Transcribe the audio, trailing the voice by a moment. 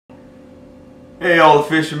Hey all the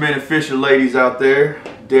fishermen and fisher ladies out there,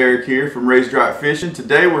 Derek here from Raised Dry Fishing.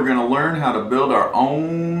 Today we're going to learn how to build our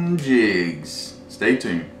own jigs. Stay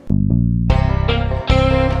tuned.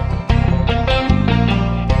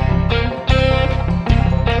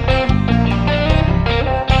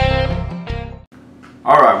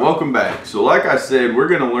 Alright, welcome back. So like I said, we're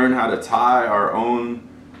going to learn how to tie our own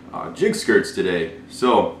jig skirts today.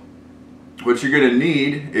 So what you're going to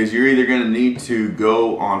need is you're either going to need to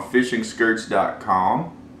go on fishingskirts.com,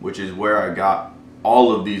 which is where I got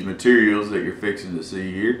all of these materials that you're fixing to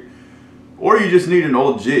see here, or you just need an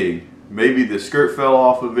old jig. Maybe the skirt fell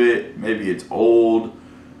off of it, maybe it's old,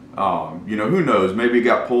 you know, who knows, maybe it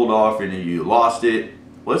got pulled off and you lost it.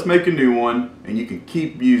 Let's make a new one and you can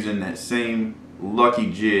keep using that same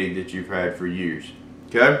lucky jig that you've had for years.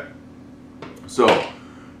 Okay, so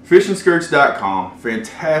fishingskirts.com,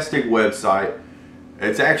 fantastic website.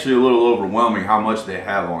 It's actually a little overwhelming how much they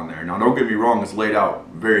have on there. Now don't get me wrong, it's laid out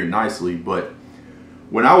very nicely, but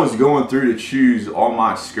when I was going through to choose all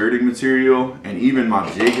my skirting material and even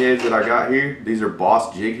my jig heads that I got here, these are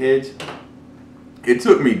Boss jig heads, it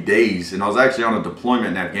took me days, and I was actually on a deployment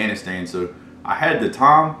in Afghanistan, so I had the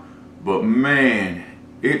time, but man,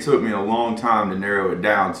 it took me a long time to narrow it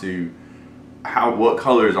down to what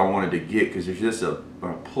colors I wanted to get, because there's just a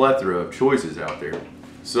plethora of choices out there.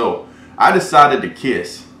 So I decided to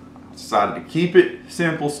keep it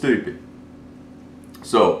simple, stupid.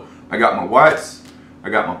 So I got my whites, I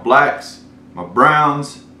got my blacks, my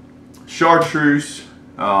browns, chartreuse.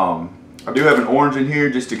 I do have an orange in here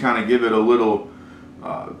just to kind of give it a little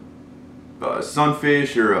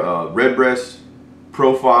sunfish or a redbreast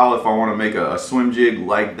profile if I want to make a swim jig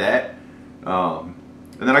like that.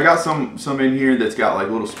 And then I got some in here that's got like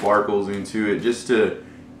little sparkles into it, just to,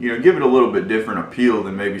 you know, give it a little bit different appeal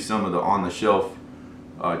than maybe some of the on-the-shelf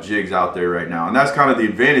jigs out there right now. And that's kind of the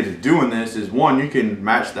advantage of doing this, is one, you can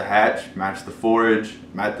match the hatch, match the forage,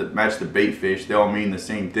 match the bait fish. They all mean the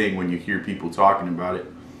same thing when you hear people talking about it.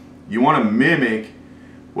 You want to mimic,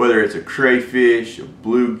 whether it's a crayfish, a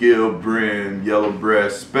bluegill, brim, yellow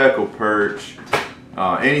breast, speckled perch,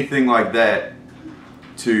 anything like that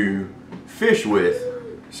to fish with.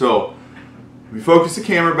 So we focus the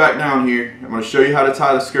camera back down here. I'm going to show you how to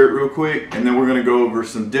tie the skirt real quick, and then we're going to go over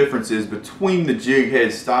some differences between the jig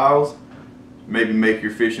head styles, maybe make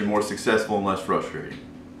your fishing more successful and less frustrating.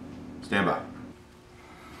 Stand by.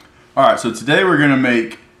 Alright, so today we're going to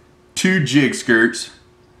make two jig skirts.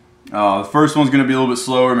 The first one's going to be a little bit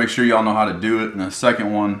slower, make sure y'all know how to do it, and the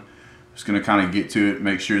second one is going to kind of get to it,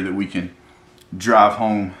 make sure that we can drive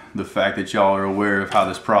home the fact that y'all are aware of how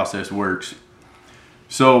this process works.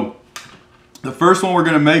 So the first one we're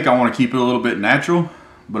going to make, I want to keep it a little bit natural,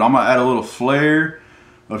 but I'm going to add a little flare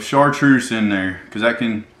of chartreuse in there, because that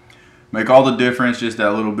can make all the difference, just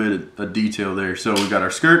that little bit of detail there. So we got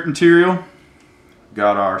our skirt material,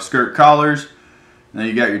 got our skirt collars, and then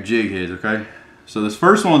you got your jig heads, okay? So this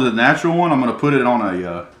first one, the natural one, I'm going to put it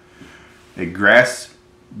on a grass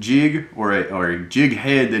jig, or a jig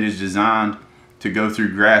head that is designed to go through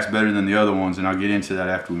grass better than the other ones, and I'll get into that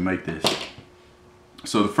after we make this.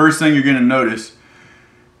 So the first thing you're going to notice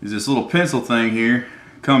is this little pencil thing here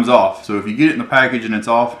comes off. So if you get it in the package and it's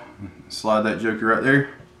off, slide that joker right there.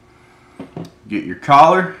 Get your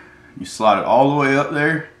collar, you slide it all the way up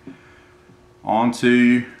there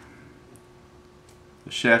onto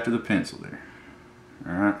the shaft of the pencil there.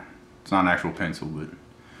 Alright, it's not an actual pencil, but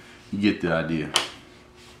you get the idea.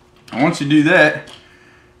 And once you do that,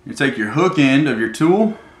 you take your hook end of your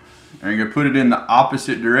tool and you're going to put it in the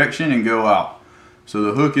opposite direction and go out. So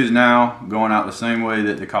the hook is now going out the same way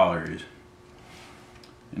that the collar is.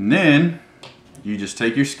 And then you just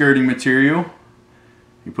take your skirting material,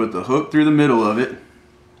 you put the hook through the middle of it,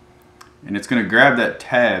 and it's going to grab that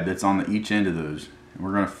tab that's on each end of those. And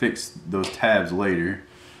we're going to fix those tabs later.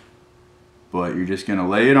 But you're just going to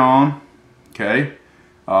lay it on, okay?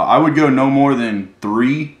 I would go no more than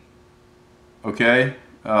 3, okay?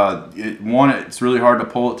 One, it's really hard to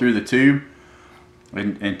pull it through the tube.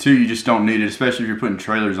 And 2, you just don't need it, especially if you're putting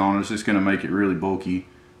trailers on. It's just going to make it really bulky.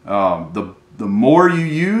 The more you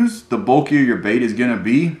use, the bulkier your bait is going to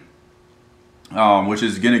be, which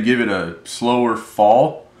is going to give it a slower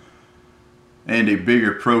fall and a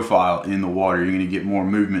bigger profile in the water. You're going to get more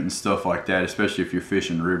movement and stuff like that, especially if you're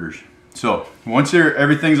fishing rivers. So once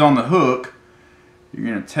everything's on the hook, you're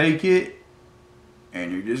going to take it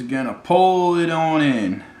and you're just going to pull it on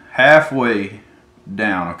in halfway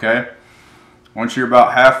down, okay? Once you're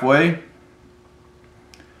about halfway,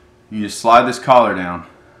 you just slide this collar down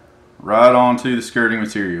right onto the skirting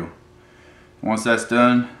material. Once that's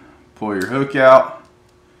done, pull your hook out,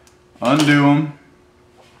 undo them,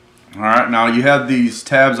 Alright, now you have these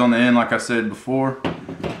tabs on the end like I said before.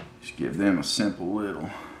 Just give them a simple little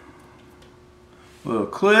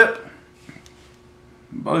clip.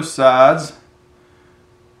 Both sides.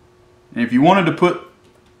 And if you wanted to put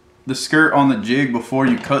the skirt on the jig before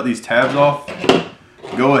you cut these tabs off,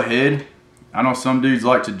 go ahead. I know some dudes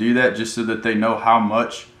like to do that just so that they know how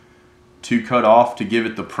much to cut off to give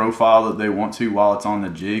it the profile that they want to while it's on the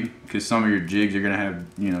jig, because some of your jigs are going to have,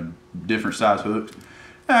 you know, different size hooks.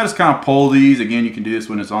 And I just kind of pull these. Again, you can do this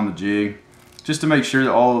when it's on the jig just to make sure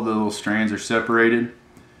that all of the little strands are separated.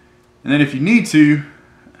 And then if you need to,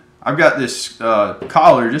 I've got this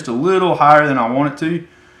collar just a little higher than I want it to.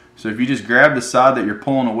 So if you just grab the side that you're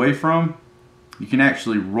pulling away from, you can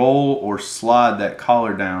actually roll or slide that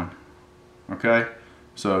collar down. Okay?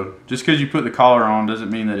 So just because you put the collar on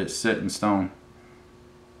doesn't mean that it's set in stone.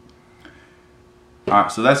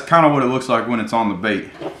 Alright, so that's kind of what it looks like when it's on the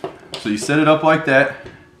bait. So you set it up like that.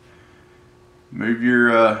 Move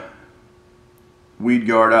your weed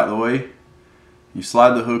guard out of the way. You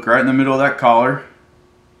slide the hook right in the middle of that collar.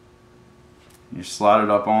 You slide it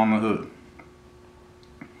up on the hook.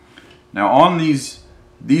 Now on these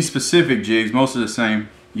specific jigs, most of the same,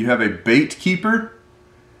 you have a bait keeper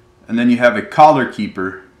and then you have a collar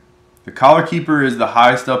keeper. The collar keeper is the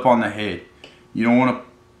highest up on the head. You don't want to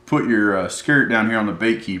put your skirt down here on the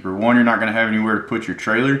bait keeper. One, you're not going to have anywhere to put your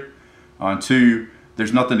trailer. Two,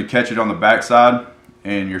 there's nothing to catch it on the backside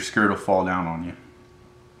and your skirt will fall down on you.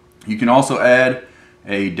 You can also add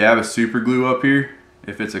a dab of super glue up here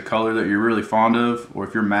if it's a color that you're really fond of, or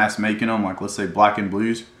if you're mass making them, like let's say black and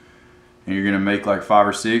blues, and you're going to make like 5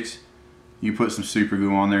 or 6, you put some super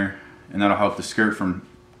glue on there and that'll help the skirt from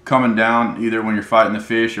coming down either when you're fighting the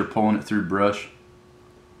fish or pulling it through brush.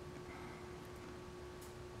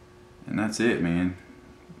 And that's it, man.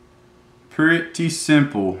 Pretty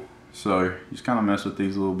simple. So just kind of mess with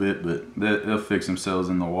these a little bit, but they'll fix themselves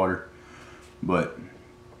in the water. But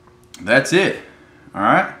that's it.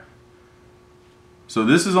 Alright. So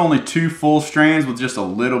this is only 2 full strands with just a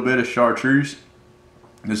little bit of chartreuse.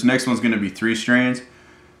 This next one's going to be 3 strands,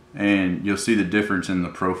 and you'll see the difference in the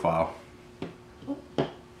profile.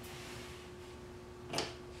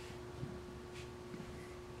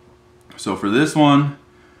 So for this one,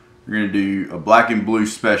 we're going to do a black and blue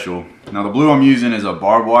special. Now the blue I'm using is a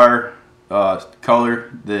barbed wire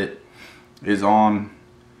color that is on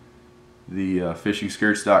the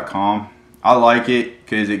fishingskirts.com. I like it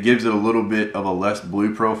because it gives it a little bit of a less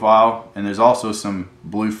blue profile, and there's also some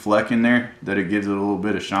blue fleck in there that it gives it a little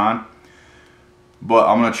bit of shine. But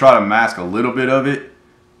I'm going to try to mask a little bit of it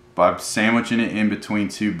by sandwiching it in between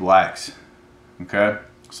 2 blacks. Okay,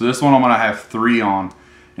 so this one I'm going to have 3 on,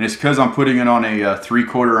 and it's because I'm putting it on a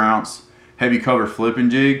 3/4 ounce heavy cover flipping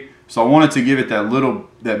jig. So I wanted to give it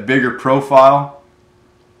that bigger profile.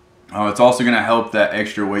 It's also going to help that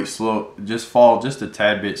extra weight fall just a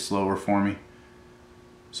tad bit slower for me.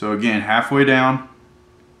 So again, halfway down.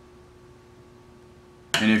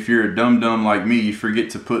 And if you're a dum-dum like me, you forget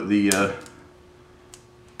to put the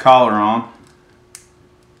collar on.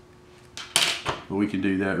 But we can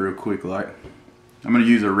do that real quick. Like, I'm going to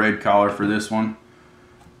use a red collar for this one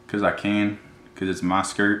because I can, because it's my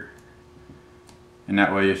skirt. And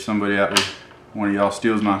that way, if somebody out there, one of y'all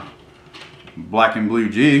steals my black and blue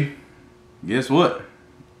jig, guess what?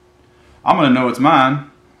 I'm gonna know it's mine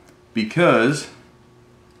because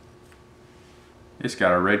it's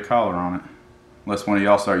got a red collar on it. Unless one of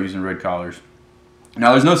y'all start using red collars.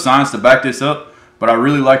 Now there's no science to back this up, but I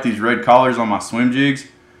really like these red collars on my swim jigs.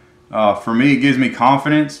 For me, it gives me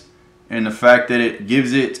confidence in the fact that it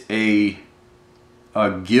gives it a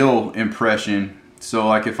gill impression. So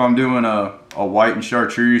like if I'm doing a white and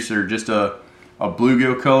chartreuse or just a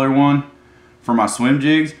bluegill color one for my swim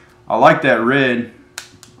jigs, I like that red.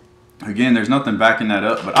 Again, there's nothing backing that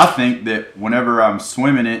up, but I think that whenever I'm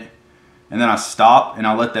swimming it and then I stop and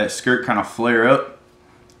I let that skirt kind of flare up,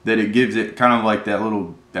 that it gives it kind of like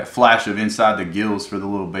that flash of inside the gills for the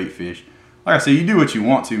little bait fish. Like I said, you do what you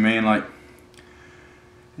want to, man. Like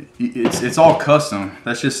it's all custom.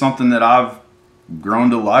 That's just something that I've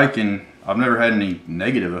grown to like, and I've never had any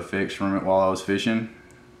negative effects from it while I was fishing.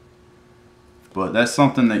 But that's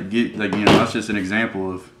something that that's just an example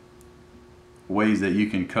of ways that you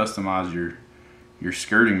can customize your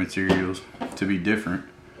skirting materials to be different.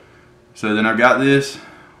 So then I've got this.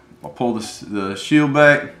 I'll pull the shield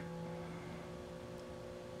back,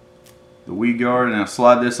 the weed guard, and I'll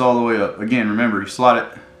slide this all the way up. Again, remember, you slide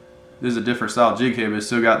it. This is a different style jig head, but it's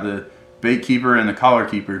still got the bait keeper and the collar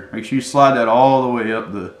keeper. Make sure you slide that all the way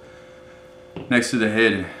up next to the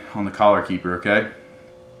head on the collar keeper, okay?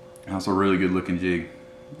 That's a really good looking jig.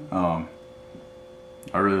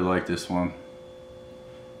 I really like this one.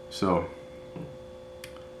 So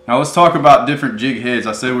now let's talk about different jig heads.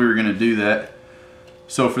 I said we were going to do that.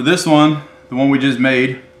 So for this one, the one we just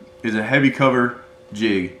made is a heavy cover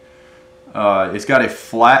jig. It's got a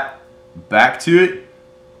flat back to it.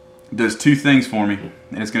 It does two things for me,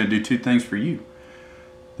 and it's going to do two things for you.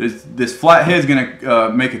 This flat head is going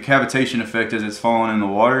to make a cavitation effect as it's falling in the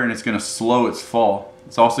water, and it's going to slow its fall.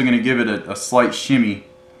 It's also going to give it a slight shimmy.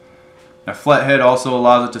 That flat head also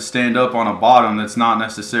allows it to stand up on a bottom that's not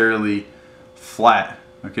necessarily flat.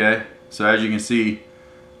 Okay, so as you can see,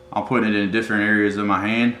 I'm putting it in different areas of my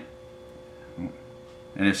hand,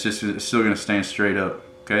 and it's still going to stand straight up.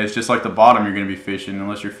 Okay, it's just like the bottom you're going to be fishing,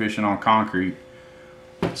 unless you're fishing on concrete.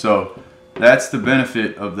 So that's the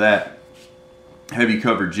benefit of that heavy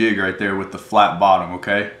cover jig right there with the flat bottom.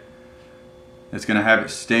 Okay, it's going to have it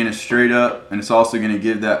standing straight up, and it's also going to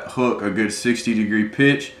give that hook a good 60-degree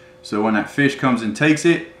pitch, so when that fish comes and takes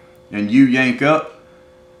it and you yank up,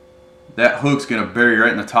 that hook's going to bury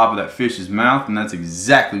right in the top of that fish's mouth, and that's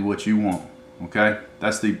exactly what you want. Okay,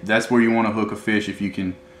 that's where you want to hook a fish if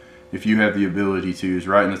you have the ability to, is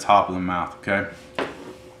right in the top of the mouth. Okay,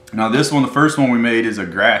 now this one, the first one we made, is a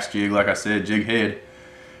grass jig, like I said, jig head,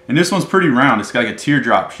 and this one's pretty round. It's got like a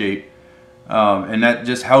teardrop shape, and that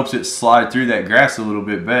just helps it slide through that grass a little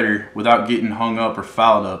bit better without getting hung up or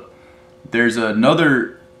fouled up. There's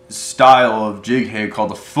another style of jig head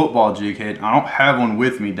called the football jig head. I don't have one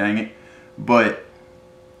with me, dang it, but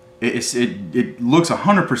it looks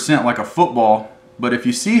 100% like a football. But if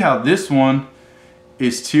you see how this one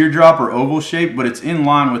is teardrop or oval shaped, but it's in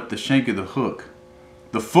line with the shank of the hook,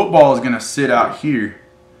 the football is going to sit out here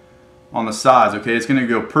on the sides. Okay, it's going to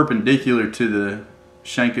go perpendicular to the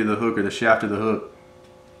shank of the hook or the shaft of the hook.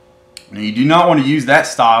 Now you do not want to use that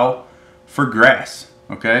style for grass.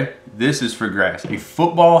 Okay, this is for grass. A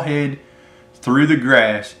football head through the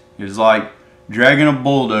grass is like dragging a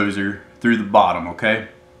bulldozer through the bottom. Okay,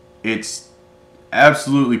 it's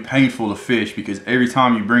absolutely painful to fish because every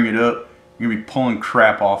time you bring it up, you're gonna be pulling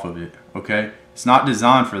crap off of it. Okay, it's not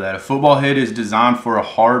designed for that. A football head is designed for a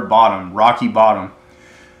hard bottom, rocky bottom.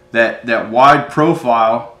 That wide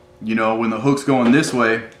profile, you know, when the hook's going this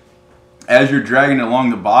way, as you're dragging it along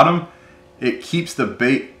the bottom, it keeps the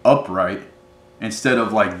bait upright. Instead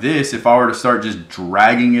of like this, if I were to start just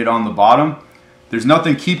dragging it on the bottom, there's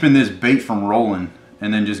nothing keeping this bait from rolling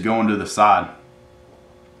and then just going to the side.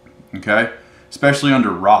 Okay, especially under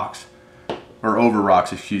rocks, or over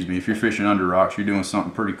rocks, excuse me. If you're fishing under rocks, you're doing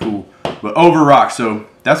something pretty cool. But over rocks, so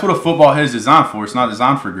that's what a football head is designed for. It's not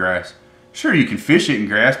designed for grass. Sure, you can fish it in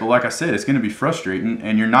grass, but like I said, it's going to be frustrating,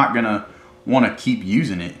 and you're not going to want to keep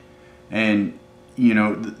using it. And you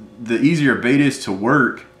know, the easier bait is to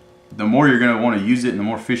work, the more you're going to want to use it and the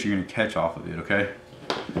more fish you're going to catch off of it. Okay,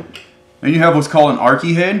 then you have what's called an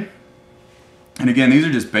arky head, and again, these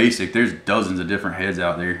are just basic. There's dozens of different heads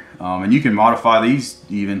out there, and you can modify these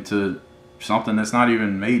even to something that's not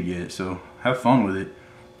even made yet, so have fun with it.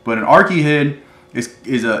 But an arky head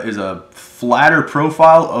is a flatter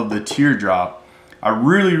profile of the teardrop. I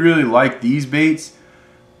really like these baits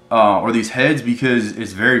or these heads because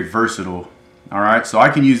it's very versatile. All right, so I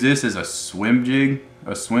can use this as a swim jig,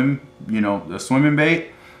 a swimming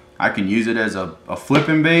bait. I can use it as a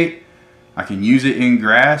flipping bait. I can use it in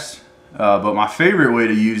grass, but my favorite way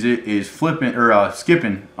to use it is flipping or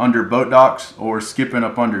skipping under boat docks or skipping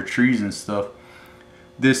up under trees and stuff.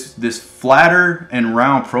 This flatter and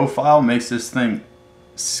round profile makes this thing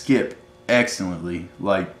skip excellently,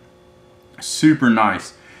 like super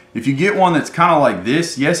nice. If you get one that's kind of like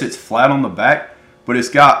this, yes, it's flat on the back, but it's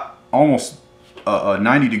got almost a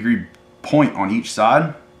 90-degree point on each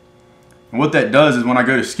side. And what that does is when I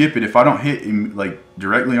go to skip it, if I don't hit like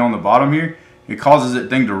directly on the bottom here, it causes that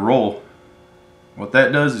thing to roll. What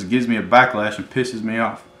that does is gives me a backlash and pisses me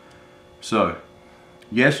off. So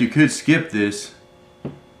yes, you could skip this,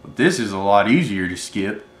 but this is a lot easier to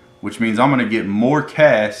skip, which means I'm going to get more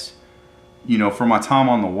casts, you know, for my time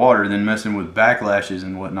on the water than messing with backlashes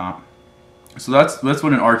and whatnot. So that's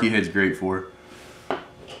what an arky head's great for.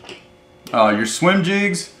 Your swim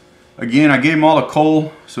jigs, again, I gave them all to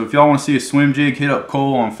Cole, so if y'all want to see a swim jig, hit up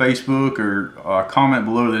Cole on Facebook or comment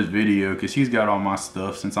below this video because he's got all my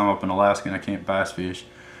stuff since I'm up in Alaska and I can't bass fish.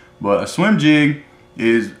 But a swim jig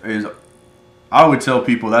is I would tell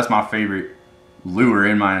people that's my favorite lure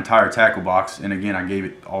in my entire tackle box, and again, I gave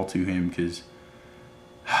it all to him because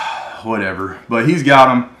whatever. But he's got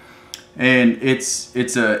them, and it's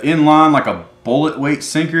a inline like a bullet weight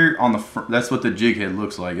sinker on the front. That's what the jig head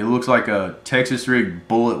looks like. It looks like a Texas rig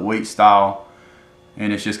bullet weight style,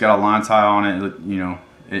 and it's just got a line tie on it, you know,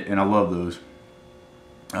 and I love those.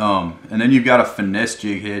 And then you've got a finesse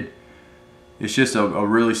jig head. It's just a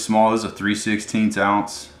really small, this is a 3/16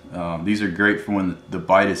 ounce. These are great for when the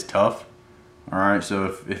bite is tough. All right, so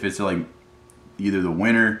if it's like either the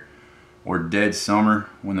winter or dead summer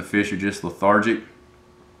when the fish are just lethargic,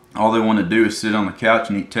 all they want to do is sit on the couch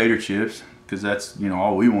and eat tater chips, because that's, you know,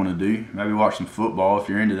 all we want to do. Maybe watch some football if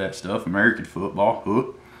you're into that stuff, American football.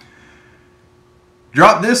 Huh.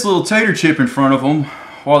 Drop this little tater chip in front of them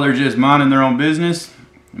while they're just minding their own business.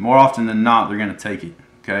 More often than not, they're going to take it,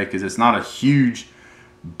 okay? Because it's not a huge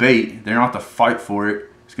bait. They're not to fight for it.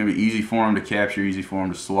 It's going to be easy for them to capture, easy for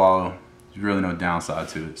them to swallow. There's really no downside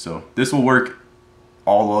to it. So this will work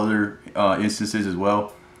all other instances as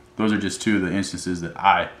well. Those are just two of the instances that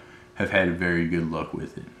I have had very good luck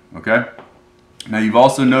with it, okay? Now you've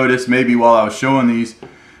also noticed, maybe while I was showing these,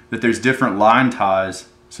 that there's different line ties.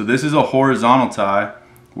 So this is a horizontal tie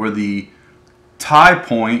where the tie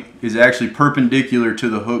point is actually perpendicular to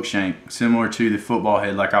the hook shank, similar to the football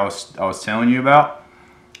head like I was telling you about.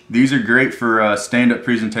 These are great for stand-up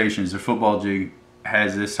presentations. The football jig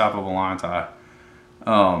has this type of a line tie.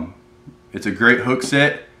 It's a great hook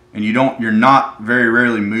set, and you're not very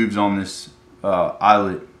rarely moves on this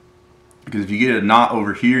eyelet, because if you get a knot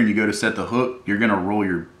over here and you go to set the hook, you're gonna roll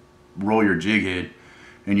your jig head,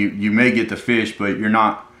 and you may get the fish, but you're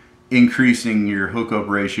not increasing your hookup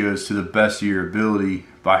ratios to the best of your ability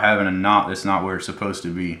by having a knot that's not where it's supposed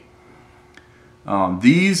to be.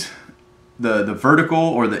 The vertical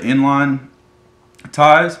or the inline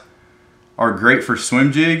ties are great for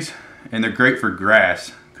swim jigs, and they're great for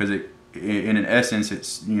grass, because in an essence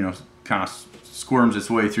it's, you know, kind of squirms its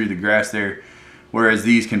way through the grass there, whereas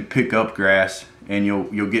these can pick up grass, and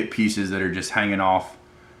you'll get pieces that are just hanging off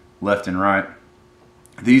left and right.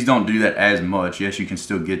 These don't do that as much. Yes, you can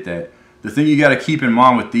still get that. The thing you got to keep in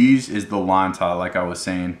mind with these is the line tie, like I was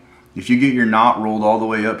saying. If you get your knot rolled all the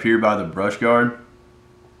way up here by the brush guard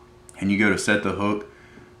and you go to set the hook,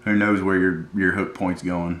 who knows where your hook point's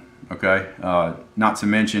going, okay? Not to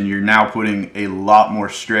mention, you're now putting a lot more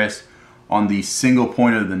stress on the single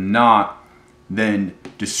point of the knot than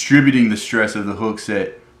distributing the stress of the hook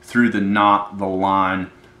set through the knot, the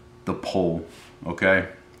line, the pole, okay?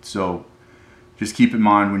 So just keep in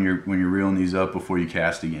mind when you're reeling these up before you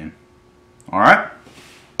cast again. All right,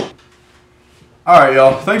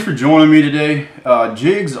 y'all. Thanks for joining me today.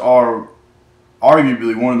 Jigs are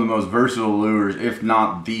arguably one of the most versatile lures, if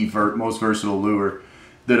not the most versatile lure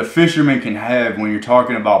that a fisherman can have when you're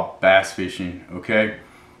talking about bass fishing. Okay,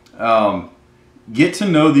 get to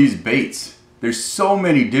know these baits. There's so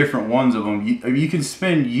many different ones of them. You can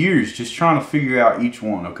spend years just trying to figure out each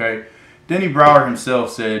one. Okay, Denny Brauer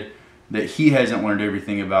himself said that he hasn't learned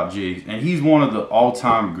everything about jigs, and he's one of the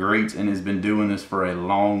all-time greats and has been doing this for a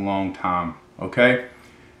long time, okay?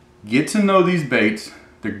 Get to know these baits.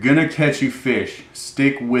 They're gonna catch you fish.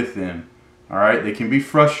 Stick with them, all right? They can be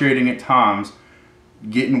frustrating at times,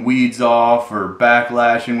 getting weeds off or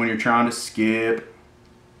backlashing when you're trying to skip.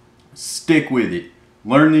 Stick with it.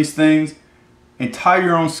 Learn these things and tie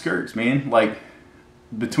your own skirts, man. Like,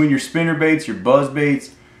 between your spinner baits, your buzz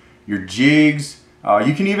baits, your jigs,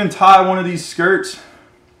 you can even tie one of these skirts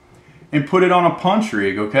and put it on a punch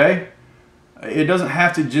rig, okay? It doesn't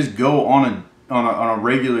have to just go on a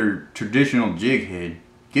regular traditional jig head.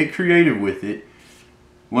 Get creative with it.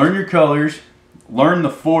 Learn your colors. Learn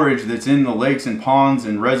the forage that's in the lakes and ponds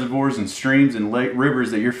and reservoirs and streams and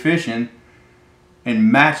rivers that you're fishing,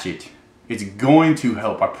 and match it. It's going to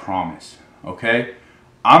help, I promise, okay?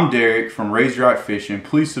 I'm Derek from Raised Right Fishing.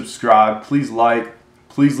 Please subscribe. Please like.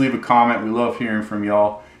 Please leave a comment. We love hearing from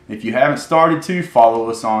y'all. If you haven't started to, follow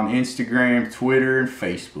us on Instagram, Twitter, and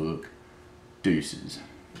Facebook. Deuces.